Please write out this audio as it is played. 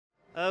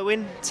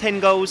Erwin, 10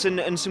 goals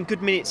and some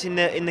good minutes in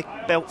the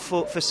belt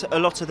for a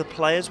lot of the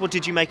players. What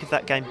did you make of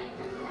that game?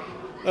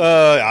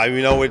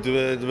 We know it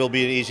will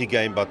be an easy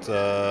game, but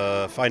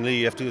finally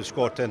you have to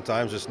score 10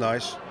 times. It's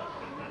nice,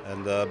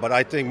 but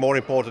I think more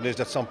important is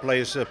that some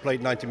players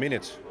played 90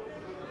 minutes,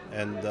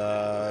 and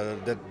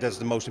that's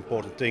the most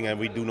important thing. And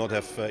we do not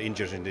have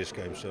injuries in this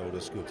game, so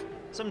that's good.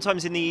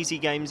 Sometimes in the easy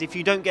games, if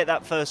you don't get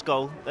that first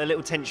goal, a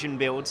little tension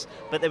builds.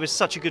 But there was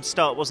such a good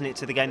start, wasn't it,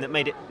 to the game that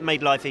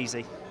made life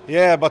easy?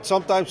 Yeah, but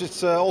sometimes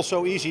it's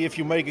also easy if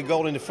you make a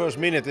goal in the first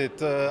minute.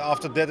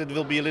 After that it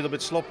will be a little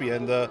bit sloppy,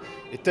 and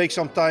it takes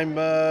some time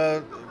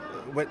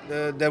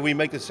that we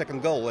make the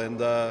second goal.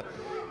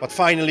 But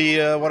finally,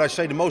 what I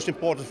say the most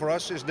important for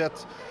us is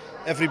that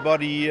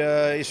everybody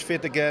is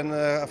fit again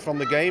from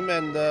the game,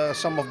 and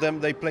some of them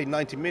they played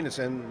 90 minutes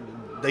and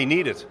they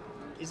need it.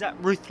 Is that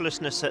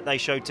ruthlessness that they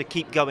showed to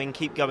keep going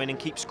and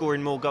keep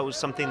scoring more goals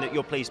something that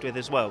you're pleased with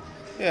as well?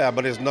 Yeah,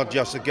 but it's not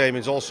just a game,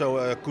 it's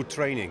also good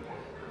training.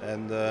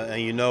 And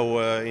you know,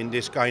 in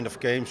this kind of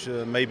games,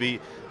 maybe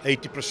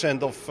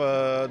 80%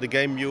 of the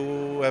game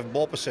you have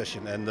ball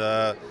possession.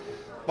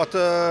 But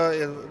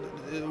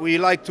we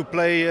like to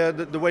play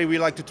the way we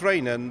like to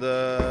train, and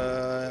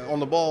on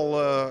the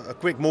ball,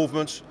 quick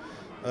movements,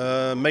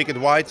 make it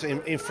wide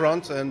in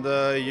front, and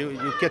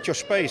you get your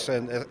space.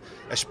 And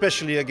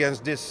especially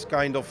against this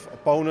kind of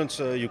opponents,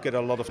 you get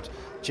a lot of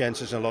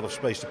chances and a lot of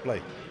space to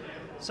play.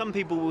 Some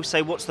people will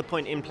say, what's the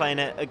point in playing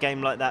a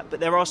game like that? But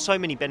there are so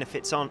many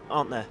benefits,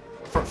 aren't there,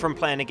 from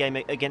playing a game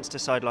against a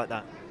side like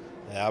that?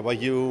 Yeah, but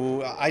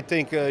I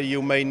think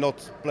you may not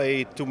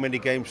play too many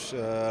games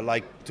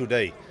like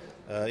today.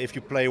 If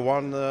you play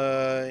one,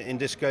 in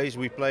this case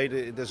we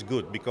played, that's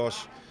good,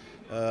 because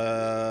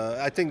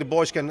I think the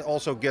boys can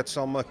also get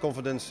some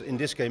confidence in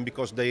this game,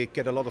 because they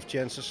get a lot of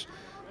chances.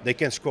 They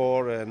can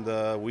score, and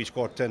we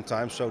scored 10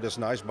 times, so that's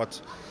nice.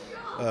 But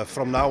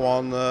from now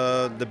on,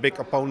 the big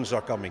opponents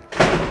are coming.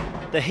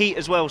 The heat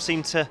as well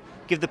seemed to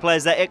give the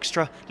players that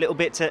extra little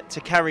bit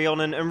to carry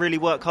on and really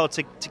work hard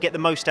to get the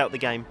most out of the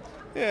game.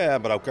 Yeah,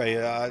 but okay,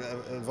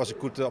 it was a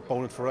good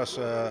opponent for us.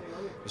 The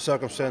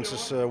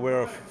circumstances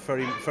were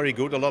very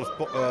good. A lot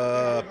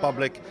of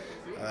public,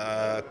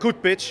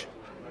 good pitch,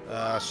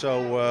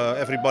 so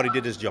everybody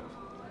did his job.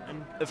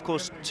 And of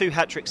course, 2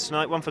 hat-tricks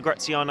tonight, one for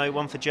Graziano,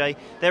 one for Jay.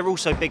 They're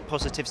also big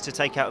positives to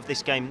take out of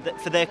this game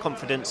for their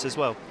confidence as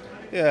well.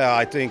 Yeah,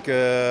 I think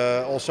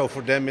also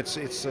for them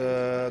it's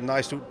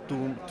nice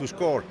to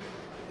score.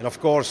 And of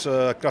course,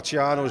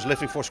 Graziano is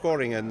living for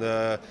scoring,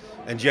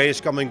 and Jay is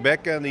coming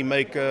back and he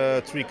make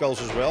 3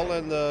 goals as well.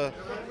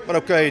 But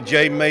okay,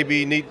 Jay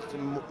maybe need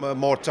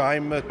more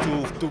time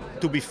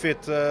to be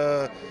fit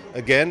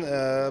again.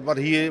 But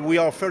we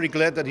are very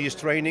glad that he is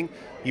training.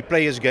 He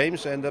plays his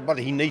games, but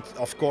he needs,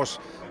 of course,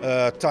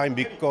 time,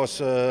 because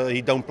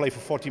he don't play for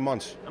 40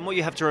 months. And what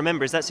you have to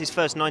remember is that's his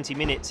first 90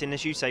 minutes in,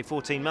 as you say,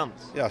 14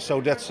 months. Yeah,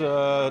 so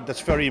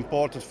that's very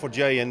important for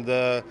Jay, and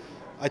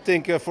I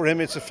think for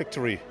him it's a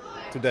victory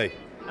today.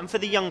 And for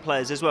the young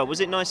players as well,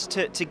 was it nice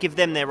to give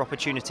them their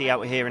opportunity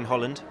out here in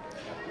Holland?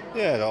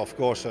 Yeah, of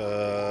course.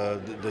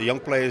 The young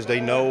players,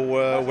 they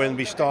know when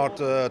we start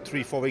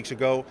 3-4 weeks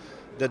ago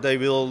that they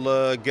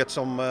will get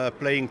some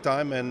playing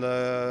time, and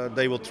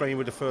they will train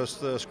with the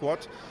first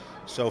squad.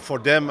 So for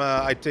them,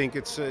 I think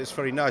it's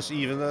very nice.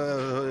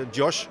 Even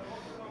Josh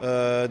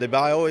De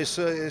Bio is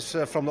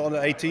from the under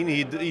 18.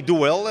 He do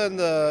well, and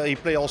he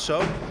play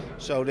also.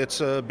 So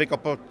that's a big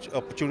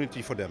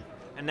opportunity for them.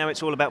 And now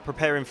it's all about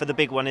preparing for the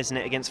big one, isn't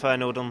it, against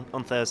Feyenoord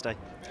on Thursday?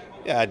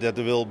 Yeah, that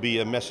will be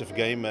a massive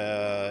game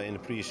in the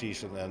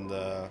pre-season,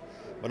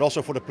 but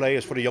also for the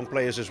players, for the young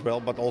players as well.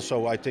 But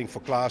also, I think,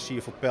 for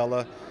Klaasie, for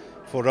Pelle,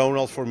 for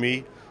Ronald, for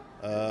me,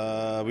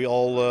 we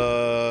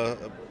all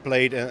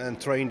played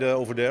and trained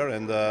over there,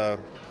 and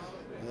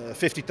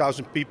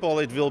 50,000 people.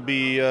 It will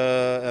be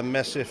a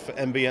massive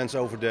ambience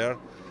over there.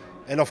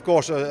 And of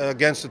course,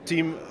 against a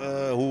team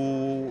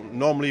who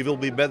normally will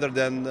be better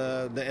than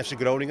the FC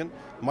Groningen,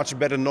 much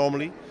better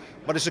normally.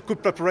 But it's a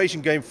good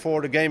preparation game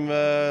for the game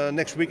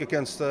next week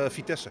against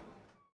Vitesse.